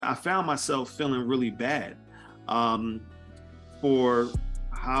I found myself feeling really bad for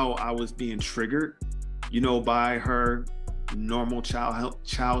how I was being triggered, by her normal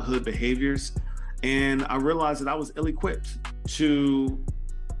childhood behaviors. And I realized that I was ill-equipped to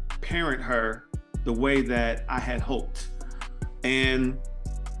parent her the way that I had hoped. And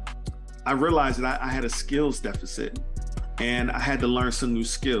I realized that I had a skills deficit and I had to learn some new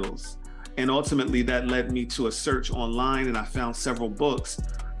skills. And ultimately that led me to a search online, and I found several books.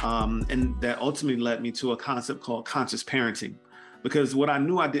 And that ultimately led me to a concept called conscious parenting. Because what I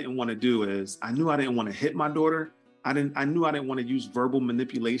knew I didn't want to do is, I knew I didn't want to hit my daughter. I knew I didn't want to use verbal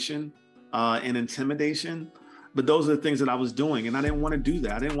manipulation and intimidation. But those are the things that I was doing. And I didn't want to do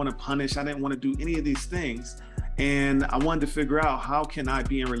that. I didn't want to punish. I didn't want to do any of these things. And I wanted to figure out, how can I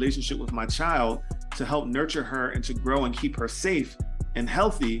be in relationship with my child to help nurture her and to grow and keep her safe and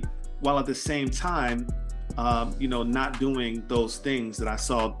healthy, while at the same time, not doing those things that I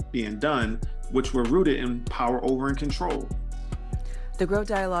saw being done, which were rooted in power over and control. The Grow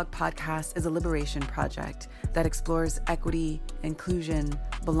Dialogue podcast is a liberation project that explores equity, inclusion,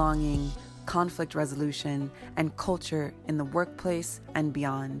 belonging, conflict resolution, and culture in the workplace and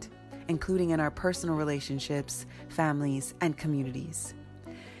beyond, including in our personal relationships, families, and communities.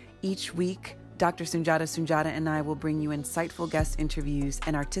 Each week, Dr. Soon-Jahta and I will bring you insightful guest interviews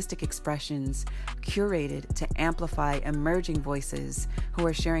and artistic expressions curated to amplify emerging voices who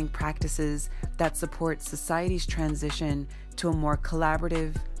are sharing practices that support society's transition to a more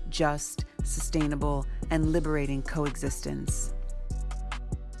collaborative, just, sustainable, and liberating coexistence.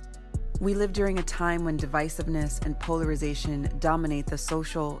 We live during a time when divisiveness and polarization dominate the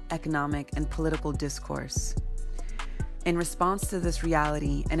social, economic, and political discourse. In response to this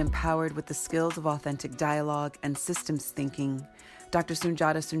reality, and empowered with the skills of authentic dialogue and systems thinking, Dr.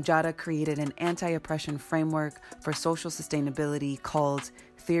 Soon-Jahta created an anti-oppression framework for social sustainability called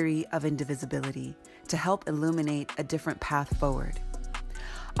Theory of Indivisibility to help illuminate a different path forward.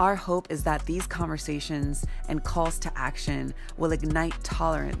 Our hope is that these conversations and calls to action will ignite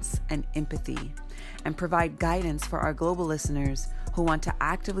tolerance and empathy and provide guidance for our global listeners who want to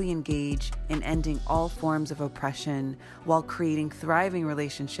actively engage in ending all forms of oppression while creating thriving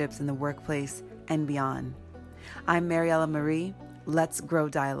relationships in the workplace and beyond. I'm Maryella Marie. Let's grow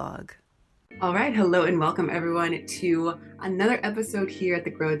dialogue. All right. Hello and welcome everyone to another episode here at the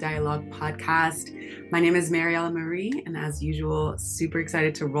Grow Dialogue podcast. My name is Maryella Marie, and as usual, super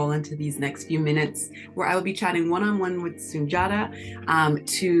excited to roll into these next few minutes where I will be chatting one-on-one with Soon-Jahta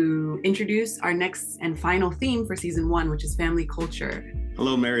to introduce our next and final theme for season 1, which is family culture.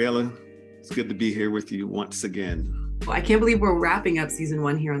 Hello, Maryella. It's good to be here with you once again. Well, I can't believe we're wrapping up season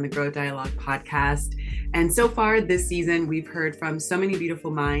 1 here on the Grow Dialogue podcast. And so far this season, we've heard from so many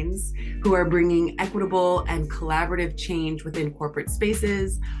beautiful minds who are bringing equitable and collaborative change within corporate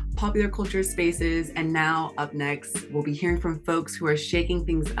spaces, popular culture spaces, and now up next, we'll be hearing from folks who are shaking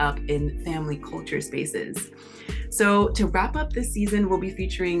things up in family culture spaces. So to wrap up this season, we'll be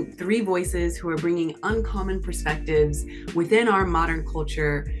featuring 3 voices who are bringing uncommon perspectives within our modern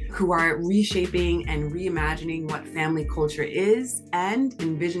culture, who are reshaping and reimagining what family culture is and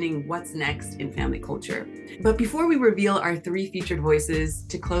envisioning what's next in family culture. But before we reveal our 3 featured voices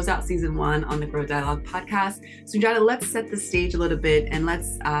to close out season 1 on the Grow Dialogue podcast, Soon-Jahta, let's set the stage a little bit and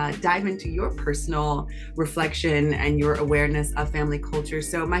let's dive into your personal reflection and your awareness of family culture.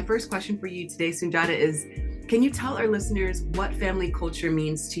 So my first question for you today, Soon-Jahta, is, can you tell our listeners what family culture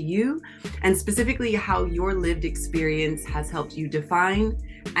means to you, and specifically how your lived experience has helped you define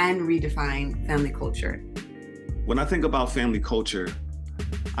and redefine family culture? When I think about family culture,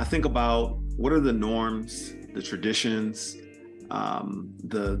 I think about what are the norms, the traditions,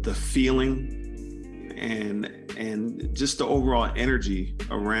 the feeling, and just the overall energy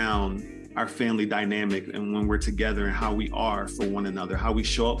around our family dynamic, and when we're together, and how we are for one another, how we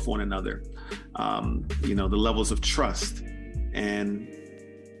show up for one another, the levels of trust and,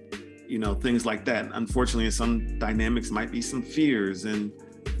 things like that. Unfortunately, in some dynamics might be some fears and,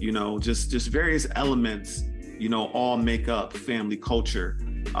 just various elements, all make up family culture.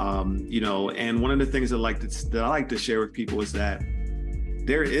 And one of the things that I like to share with people is that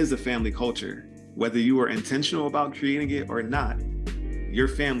there is a family culture, whether you are intentional about creating it or not. Your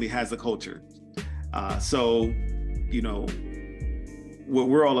family has a culture. What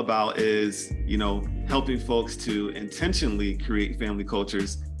we're all about is, helping folks to intentionally create family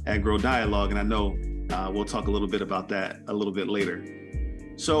cultures at Grow Dialogue. And I know we'll talk a little bit about that a little bit later.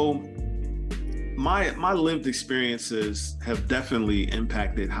 So my lived experiences have definitely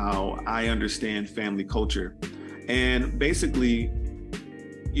impacted how I understand family culture. And basically,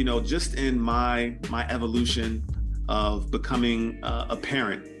 just in my evolution of becoming a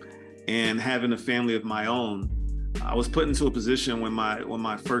parent, and having a family of my own, I was put into a position when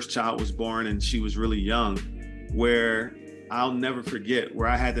my first child was born and she was really young, where I'll never forget, where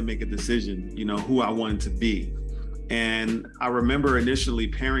I had to make a decision, who I wanted to be. And I remember initially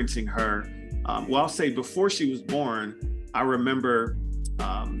parenting her. I'll say before she was born, I remember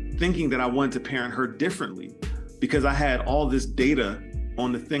thinking that I wanted to parent her differently because I had all this data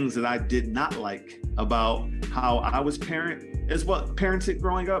on the things that I did not like about how I was parented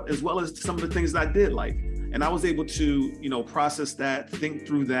growing up, as well as some of the things that I did like. And I was able to, process that, think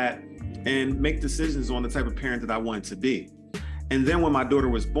through that, and make decisions on the type of parent that I wanted to be. And then when my daughter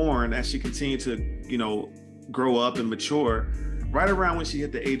was born, as she continued to, grow up and mature, right around when she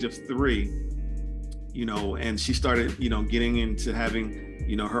hit the age of 3, and she started, getting into having,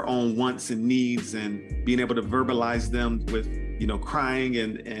 her own wants and needs and being able to verbalize them with, crying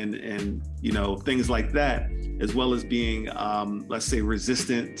and things like that, as well as being, let's say,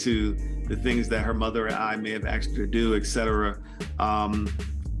 resistant to the things that her mother and I may have asked her to do, et cetera.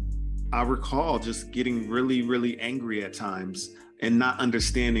 I recall just getting really, really angry at times and not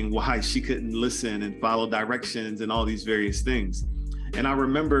understanding why she couldn't listen and follow directions and all these various things. And I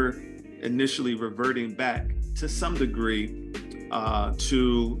remember initially reverting back to some degree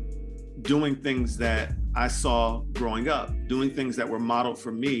to doing things that I saw growing up, doing things that were modeled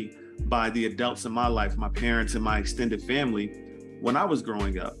for me by the adults in my life, my parents and my extended family when I was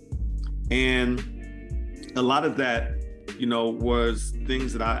growing up. And a lot of that, was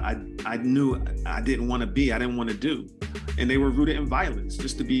things that I knew I didn't want to be, I didn't want to do. And they were rooted in violence,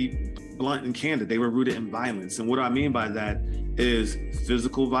 just to be blunt and candid. They were rooted in violence. And what I mean by that is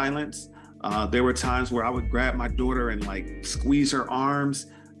physical violence. There were times where I would grab my daughter and squeeze her arms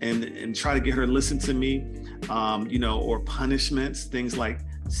and try to get her to listen to me, or punishments, things like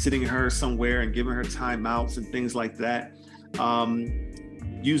sitting her somewhere and giving her timeouts and things like that.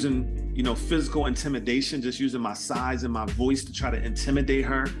 Using, physical intimidation, just using my size and my voice to try to intimidate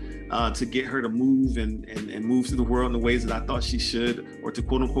her, to get her to move and move through the world in the ways that I thought she should, or to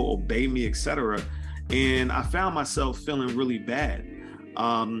quote unquote obey me, etc. And I found myself feeling really bad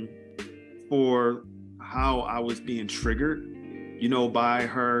for how I was being triggered, by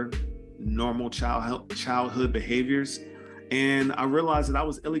her normal childhood behaviors. And I realized that I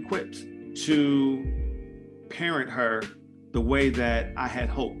was ill-equipped to parent her the way that I had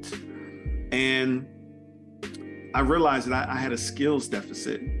hoped. And I realized that I had a skills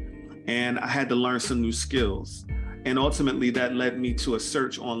deficit and I had to learn some new skills. And ultimately that led me to a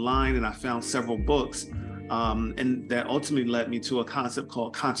search online, and I found several books. And that ultimately led me to a concept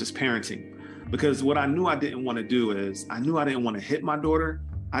called conscious parenting. Because what I knew I didn't want to do is, I knew I didn't want to hit my daughter.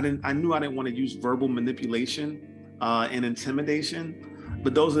 I knew I didn't want to use verbal manipulation and intimidation.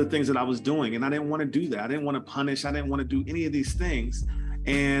 But those are the things that I was doing, and I didn't want to do that. I didn't want to punish. I didn't want to do any of these things.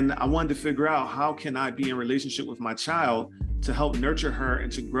 And I wanted to figure out, how can I be in relationship with my child to help nurture her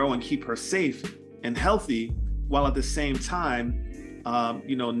and to grow and keep her safe and healthy, while at the same time,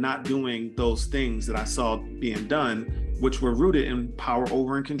 not doing those things that I saw being done, which were rooted in power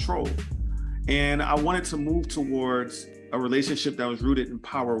over and control. And I wanted to move towards a relationship that was rooted in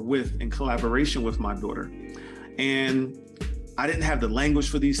power with and collaboration with my daughter. And I didn't have the language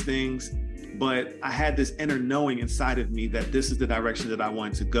for these things, but I had this inner knowing inside of me that this is the direction that I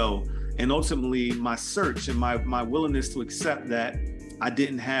wanted to go. And ultimately, my search and my willingness to accept that I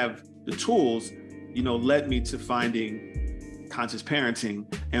didn't have the tools, led me to finding Conscious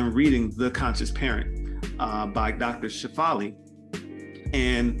Parenting and reading The Conscious Parent by Dr. Shefali.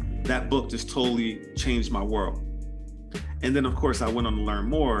 And that book just totally changed my world. And then, of course, I went on to learn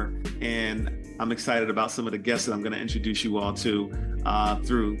more, and I'm excited about some of the guests that I'm going to introduce you all to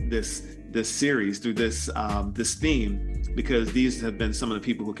through this series, through this theme, because these have been some of the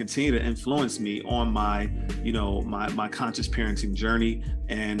people who continue to influence me on my conscious parenting journey,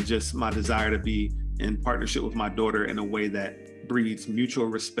 and just my desire to be in partnership with my daughter in a way that breeds mutual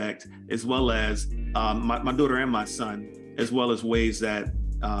respect, as well as my daughter and my son, as well as ways that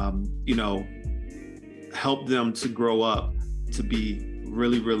help them to grow up to be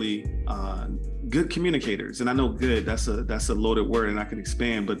really, really good communicators. And I know good, that's a loaded word, and I can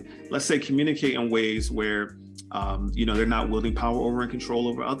expand, but let's say communicate in ways where they're not wielding power over and control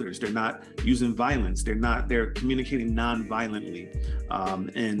over others. They're not using violence. They're communicating non-violently,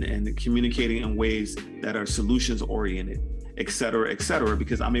 and communicating in ways that are solutions oriented, et cetera,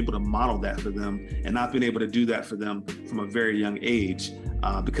 because I'm able to model that for them. And I've been able to do that for them from a very young age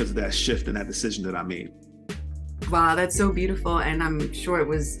because of that shift and that decision that I made. Wow, that's so beautiful. And I'm sure it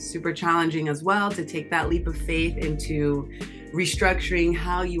was super challenging as well to take that leap of faith into restructuring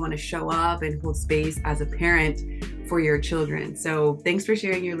how you want to show up and hold space as a parent for your children. So thanks for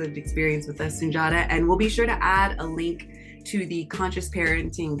sharing your lived experience with us, Soon-Jahta. And we'll be sure to add a link to the Conscious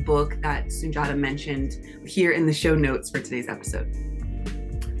Parenting book that Soon-Jahta mentioned here in the show notes for today's episode.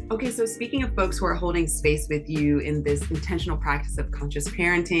 Okay, so speaking of folks who are holding space with you in this intentional practice of conscious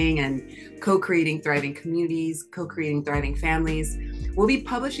parenting and co-creating thriving communities, co-creating thriving families, we'll be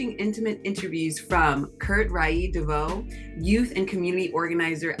publishing intimate interviews from Kurt Rai-DeVoe, youth and community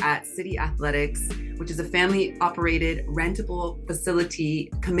organizer at City Athletics, which is a family-operated rentable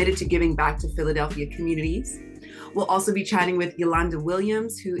facility committed to giving back to Philadelphia communities. We'll also be chatting with Yolanda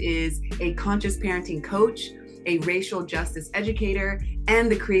Williams, who is a conscious parenting coach, a racial justice educator,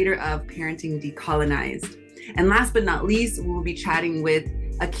 and the creator of Parenting Decolonized. And last but not least, we'll be chatting with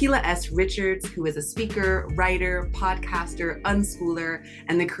Akilah S. Richards, who is a speaker, writer, podcaster, unschooler,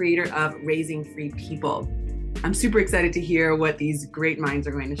 and the creator of Raising Free People. I'm super excited to hear what these great minds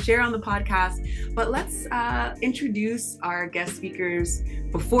are going to share on the podcast, but let's introduce our guest speakers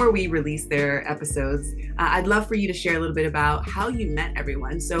before we release their episodes. I'd love for you to share a little bit about how you met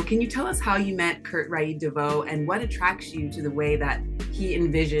everyone. So can you tell us how you met Kurt Rai-DeVoe and what attracts you to the way that he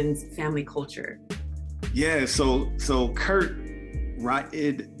envisions family culture? Yeah, so Kurt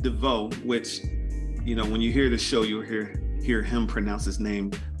Rai-DeVoe, which, you know, when you hear the show, you'll hear him pronounce his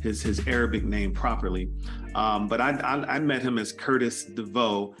name, his Arabic name properly. But I met him as Curtis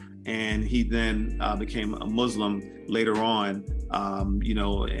DeVoe, and he then became a Muslim later on, you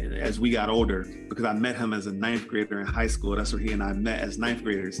know, as we got older, because I met him as a ninth grader in high school. That's where he and I met as ninth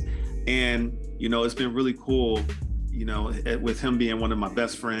graders. And, you know, it's been really cool, you know, with him being one of my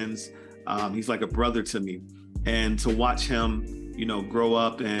best friends. He's like a brother to me. And to watch him, you know, grow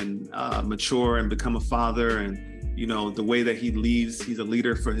up and mature and become a father, and you know, the way that he leads, he's a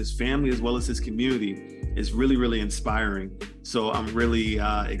leader for his family as well as his community, is really, really inspiring. So I'm really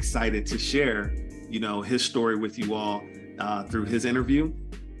excited to share, you know, his story with you all through his interview.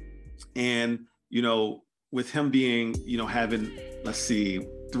 And, you know, with him being, you know, having, let's see,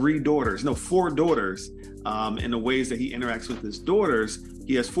 four daughters, and the ways that he interacts with his daughters.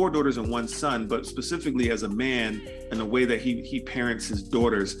 He has four daughters and one son, but specifically as a man and the way that he parents his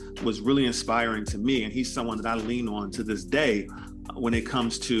daughters was really inspiring to me. And he's someone that I lean on to this day when it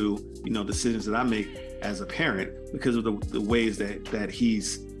comes to, you know, decisions that I make as a parent, because of the ways that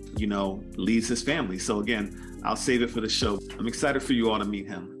he's, you know, leads his family. So again, I'll save it for the show. I'm excited for you all to meet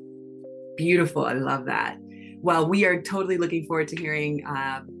him. Beautiful. I love that. Well, we are totally looking forward to hearing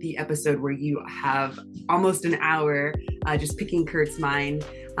the episode where you have almost an hour just picking Kurt's mind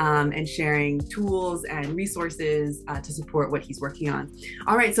and sharing tools and resources to support what he's working on.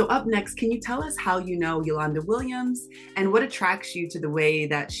 All right, so up next, can you tell us how you know Yolanda Williams and what attracts you to the way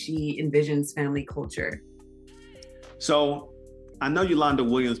that she envisions family culture? So I know Yolanda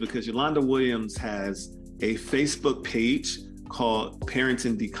Williams because Yolanda Williams has a Facebook page called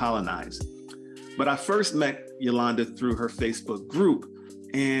Parenting Decolonized. But I first met Yolanda through her Facebook group,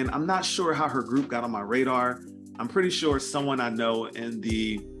 and I'm not sure how her group got on my radar. I'm pretty sure someone I know in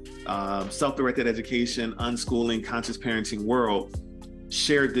the self-directed education, unschooling, conscious parenting world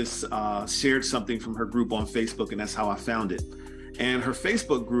shared something from her group on Facebook, and that's how I found it. And her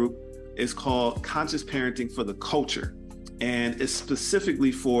Facebook group is called Conscious Parenting for the Culture, and it's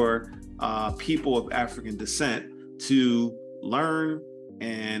specifically for people of African descent to learn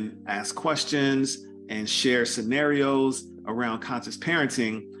and ask questions and share scenarios around conscious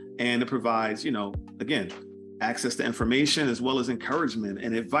parenting. And it provides, you know, again, access to information as well as encouragement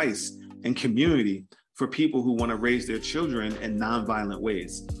and advice and community for people who want to raise their children in nonviolent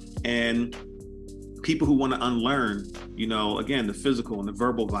ways. And people who want to unlearn, you know, again, the physical and the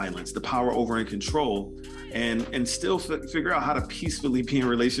verbal violence, the power over and control, and still figure out how to peacefully be in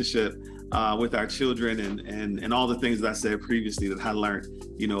relationship with our children and all the things that I said previously that I learned,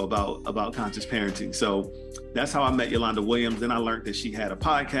 you know, about conscious parenting. So that's how I met Yolanda Williams. Then I learned that she had a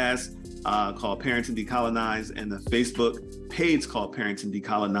podcast called Parenting Decolonized and the Facebook page called Parenting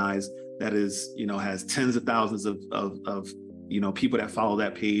Decolonized that is, you know, has tens of thousands of you know, people that follow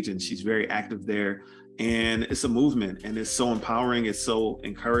that page, and she's very active there. And it's a movement, and it's so empowering. It's so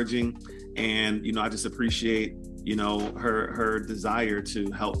encouraging. And, you know, I just appreciate, you know, her desire to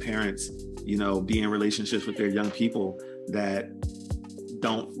help parents, you know, be in relationships with their young people that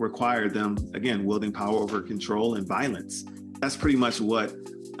don't require them, again, wielding power over control and violence. That's pretty much what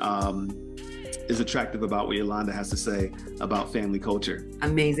is attractive about what Yolanda has to say about family culture.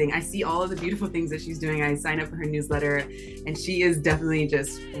 Amazing. I see all of the beautiful things that she's doing. I signed up for her newsletter, and she is definitely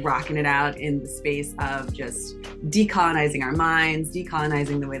just rocking it out in the space of just decolonizing our minds,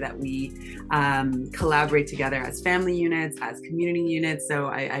 decolonizing the way that we collaborate together as family units, as community units. So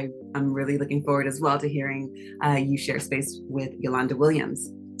I'm really looking forward as well to hearing you share space with Yolanda Williams.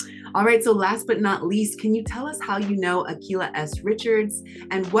 All right, so last but not least, can you tell us how you know Akilah S. Richards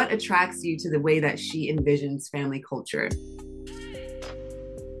and what attracts you to the way that she envisions family culture?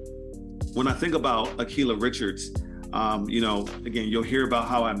 When I think about Akilah Richards, again, you'll hear about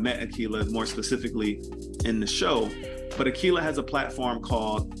how I met Akilah more specifically in the show, but Akilah has a platform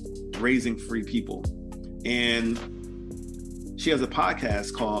called Raising Free People. And she has a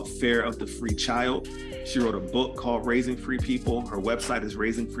podcast called Fare of the Free Child. She wrote a book called Raising Free People. Her website is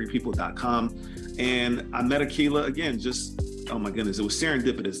raisingfreepeople.com. And I met Akilah again, oh my goodness, it was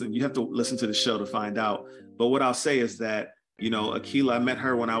serendipitous. And you have to listen to the show to find out. But what I'll say is that, Akilah, I met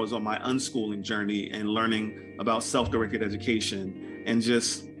her when I was on my unschooling journey and learning about self-directed education. And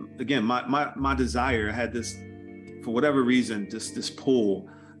just, again, my desire, I had this, for whatever reason, this pull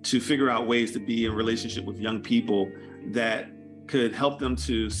to figure out ways to be in relationship with young people that could help them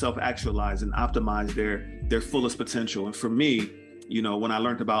to self-actualize and optimize their fullest potential. And for me, when I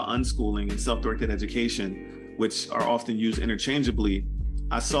learned about unschooling and self-directed education, which are often used interchangeably,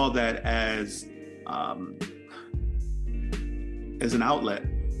 I saw that as an outlet,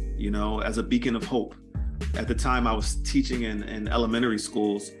 as a beacon of hope. At the time, I was teaching in elementary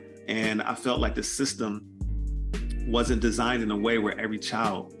schools, and I felt like the system wasn't designed in a way where every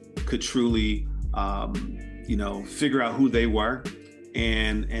child could truly figure out who they were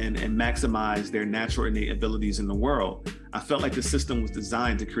and maximize their natural innate abilities in the world. I felt like the system was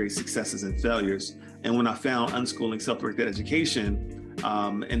designed to create successes and failures. And when I found unschooling self-directed education,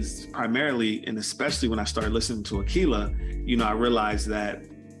 and primarily and especially when I started listening to Akilah, I realized that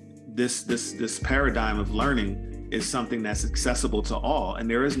this paradigm of learning is something that's accessible to all, and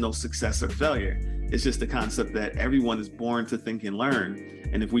there is no success or failure. It's just the concept that everyone is born to think and learn.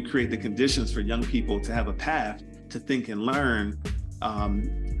 And if we create the conditions for young people to have a path to think and learn,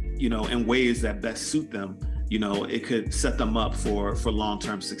 in ways that best suit them, it could set them up for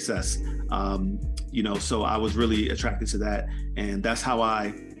long-term success. So I was really attracted to that. And that's how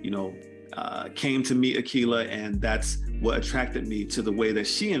I, came to meet Akilah. And that's what attracted me to the way that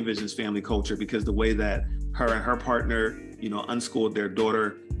she envisions family culture, because the way that her and her partner, unschooled their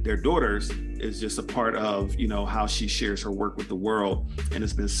daughters is just a part of, how she shares her work with the world. And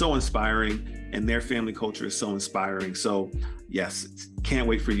it's been so inspiring, and their family culture is so inspiring. So yes, can't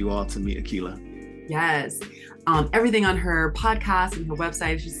wait for you all to meet Akilah. Yes. Everything on her podcast and her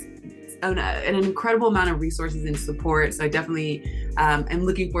website is just an incredible amount of resources and support. So I definitely am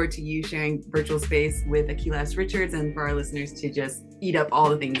looking forward to you sharing virtual space with Akilah S. Richards, and for our listeners to just eat up all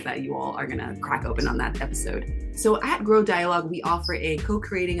the things that you all are going to crack open on that episode. So at Grow Dialogue, we offer a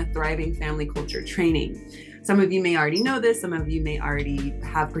co-creating a thriving family culture training. Some of you may already know this, some of you may already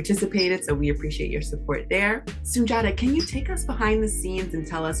have participated, so we appreciate your support there. Soon-Jahta, can you take us behind the scenes and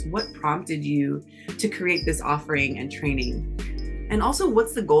tell us what prompted you to create this offering and training? And also,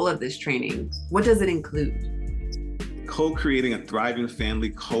 what's the goal of this training? What does it include? Co-creating a thriving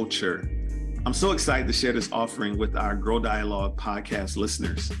family culture. I'm so excited to share this offering with our Grow Dialogue podcast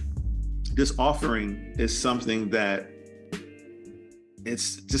listeners. This offering is something that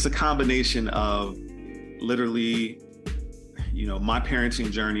it's just a combination of literally, my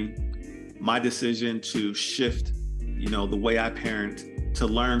parenting journey, my decision to shift, the way I parent, to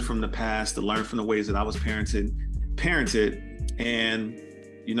learn from the past, to learn from the ways that I was parented, and,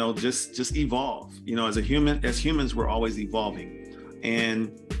 just evolve. As humans, we're always evolving,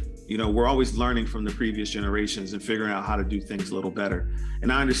 and, we're always learning from the previous generations and figuring out how to do things a little better.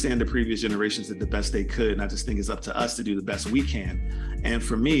 And I understand the previous generations did the best they could, and I just think it's up to us to do the best we can. And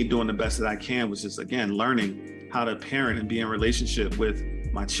for me, doing the best that I can was just, again, learning how to parent and be in relationship with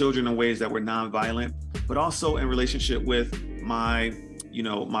my children in ways that were nonviolent, but also in relationship with my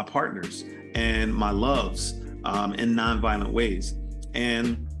partners and my loves in nonviolent ways.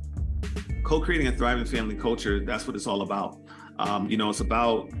 And co-creating a thriving family culture, that's what it's all about. It's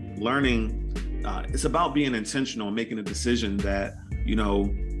about learning, it's about being intentional and making a decision that,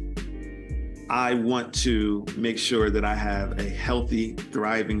 I want to make sure that I have a healthy,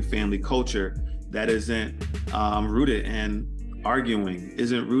 thriving family culture that isn't rooted in arguing,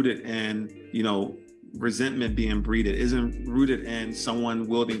 isn't rooted in, resentment being breeded, isn't rooted in someone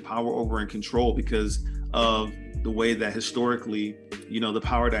wielding power over and control because of the way that historically, the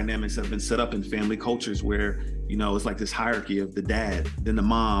power dynamics have been set up in family cultures where, it's like this hierarchy of the dad, then the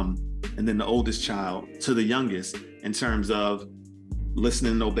mom, and then the oldest child to the youngest in terms of listen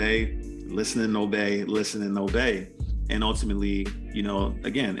and obey, listen and obey, listen and obey. And ultimately,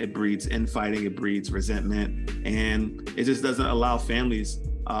 again, it breeds infighting, it breeds resentment, and it just doesn't allow families,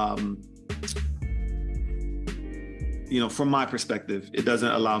 from my perspective, it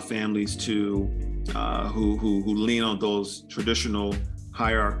doesn't allow families to, who lean on those traditional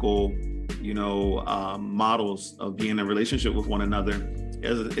hierarchical, models of being in a relationship with one another.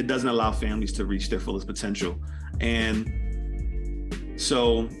 It doesn't allow families to reach their fullest potential. And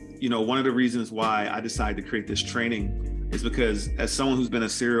so, one of the reasons why I decided to create this training is because as someone who's been a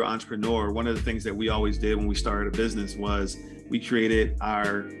serial entrepreneur, one of the things that we always did when we started a business was we created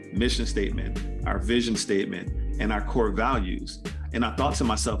our mission statement, our vision statement, and our core values. And I thought to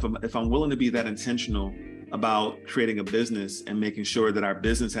myself, if I'm willing to be that intentional about creating a business and making sure that our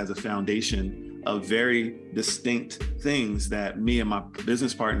business has a foundation of very distinct things that me and my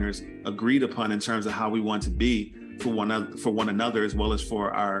business partners agreed upon in terms of how we want to be for one another, as well as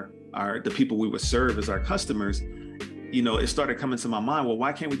for the people we would serve as our customers, it started coming to my mind, well,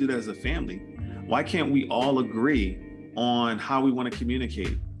 why can't we do that as a family? Why can't we all agree on how we want to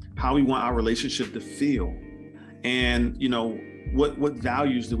communicate, how we want our relationship to feel? And, what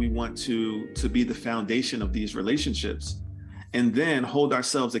values do we want to be the foundation of these relationships? And then hold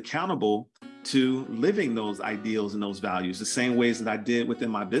ourselves accountable to living those ideals and those values the same ways that I did within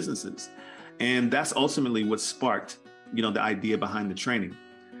my businesses. And that's ultimately what sparked, the idea behind the training.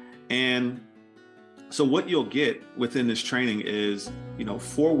 And so what you'll get within this training is,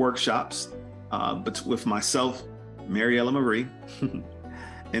 4 workshops, but with myself, Maryella Marie,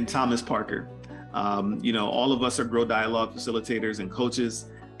 and Thomas Parker. All of us are Grow Dialogue facilitators and coaches.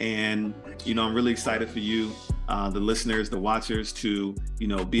 And, I'm really excited for you, the listeners, the watchers, to,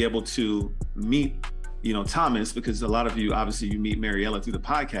 be able to meet, Thomas, because a lot of you, obviously, you meet Maryella through the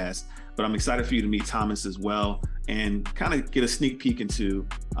podcast, but I'm excited for you to meet Thomas as well and kind of get a sneak peek into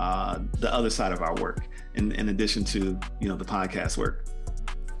the other side of our work in addition to, the podcast work.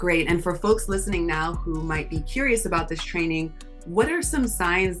 Great. And for folks listening now who might be curious about this training, what are some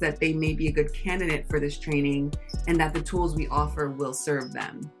signs that they may be a good candidate for this training and that the tools we offer will serve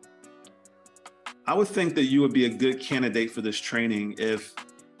them? I would think that you would be a good candidate for this training if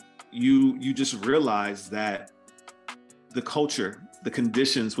you just realize that the culture, the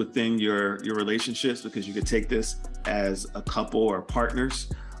conditions within your relationships, because you could take this as a couple or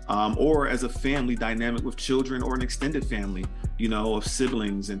partners, or as a family dynamic with children or an extended family, of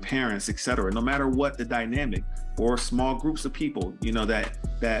siblings and parents, et cetera. No matter what the dynamic, or small groups of people,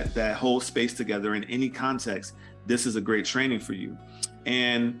 that hold space together in any context, this is a great training for you.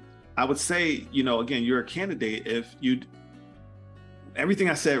 And I would say, again, you're a candidate if everything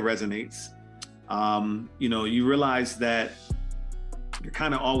I said resonates. You realize that you're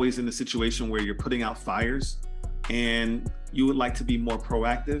kind of always in the situation where you're putting out fires and you would like to be more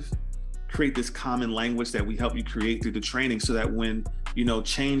proactive, create this common language that we help you create through the training so that when,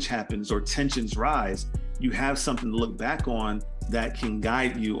 change happens or tensions rise, you have something to look back on that can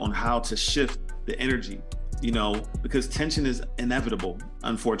guide you on how to shift the energy, because tension is inevitable,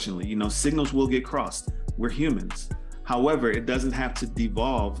 unfortunately. Signals will get crossed. We're humans. However, it doesn't have to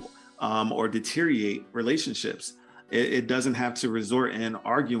devolve or deteriorate relationships. It doesn't have to resort in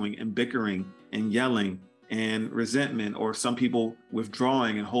arguing and bickering and yelling and resentment, or some people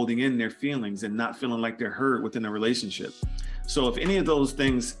withdrawing and holding in their feelings and not feeling like they're heard within a relationship. So if any of those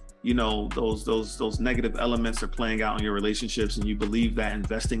things, those negative elements are playing out in your relationships, and you believe that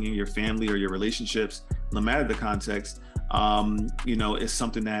investing in your family or your relationships, no matter the context, is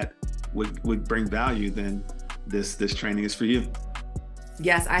something that would bring value, then this training is for you.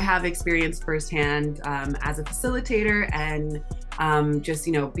 Yes, I have experienced firsthand as a facilitator and just,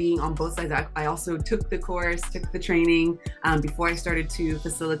 being on both sides. I also took the training before I started to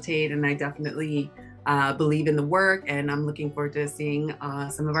facilitate, and I definitely believe in the work, and I'm looking forward to seeing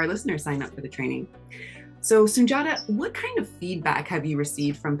some of our listeners sign up for the training. So Soon-Jahta, what kind of feedback have you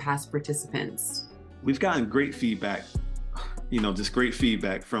received from past participants? We've gotten great feedback, just great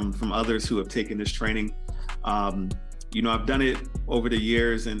feedback from others who have taken this training. I've done it over the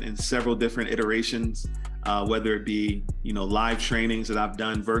years in several different iterations, whether it be, live trainings that I've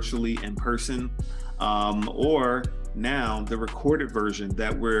done virtually in person, or now the recorded version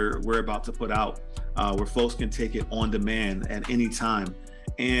that we're about to put out, where folks can take it on demand at any time.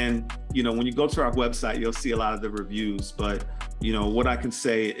 And, when you go to our website, you'll see a lot of the reviews, but, what I can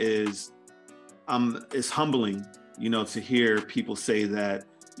say is, it's humbling, to hear people say that,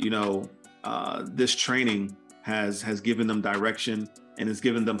 this training has given them direction and has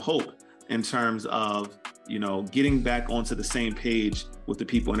given them hope in terms of, getting back onto the same page with the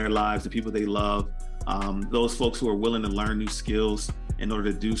people in their lives, the people they love, those folks who are willing to learn new skills in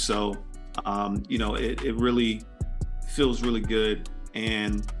order to do so. It really feels really good.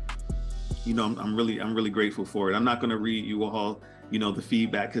 And, I'm really grateful for it. I'm not going to read you all, the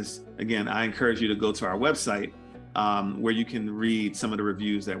feedback, because again, I encourage you to go to our website where you can read some of the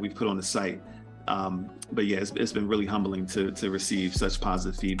reviews that we've put on the site. But yeah, it's been really humbling to receive such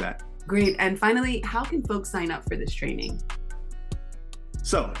positive feedback. Great. And finally, how can folks sign up for this training?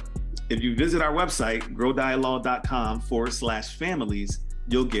 So if you visit our website, growdialogue.com/families,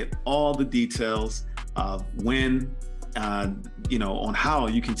 you'll get all the details of when, on how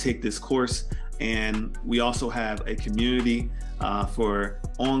you can take this course. And we also have a community for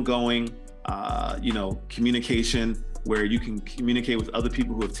ongoing, communication, where you can communicate with other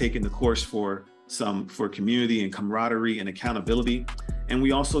people who have taken the course for community and camaraderie and accountability. And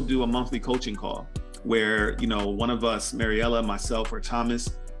we also do a monthly coaching call where, one of us, Maryella, myself, or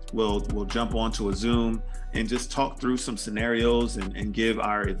Thomas, will jump onto a Zoom and just talk through some scenarios and give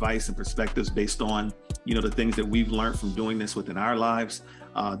our advice and perspectives based on, the things that we've learned from doing this within our lives,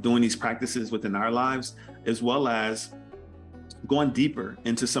 doing these practices within our lives, as well as going deeper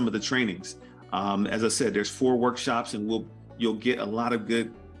into some of the trainings. As I said, there's 4 workshops, and you'll get a lot of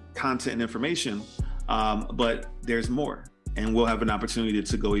good content and information, but there's more, and we'll have an opportunity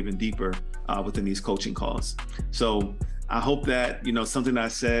to go even deeper within these coaching calls. So I hope that, something that I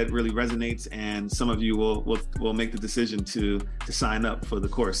said really resonates, and some of you will make the decision to sign up for the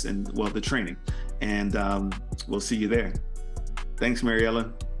course and the training, and we'll see you there. Thanks,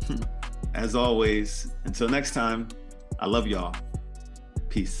 Maryella. As always, until next time, I love y'all.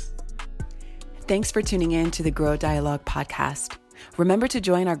 Peace. Thanks for tuning in to the Grow Dialogue podcast. Remember to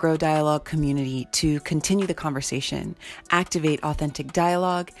join our Grow Dialogue community to continue the conversation, activate authentic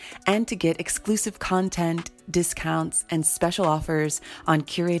dialogue, and to get exclusive content, discounts, and special offers on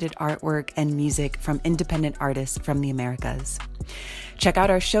curated artwork and music from independent artists from the Americas. Check out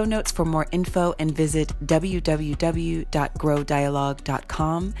our show notes for more info and visit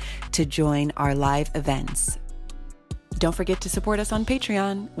www.growdialogue.com to join our live events. Don't forget to support us on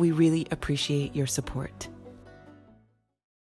Patreon. We really appreciate your support.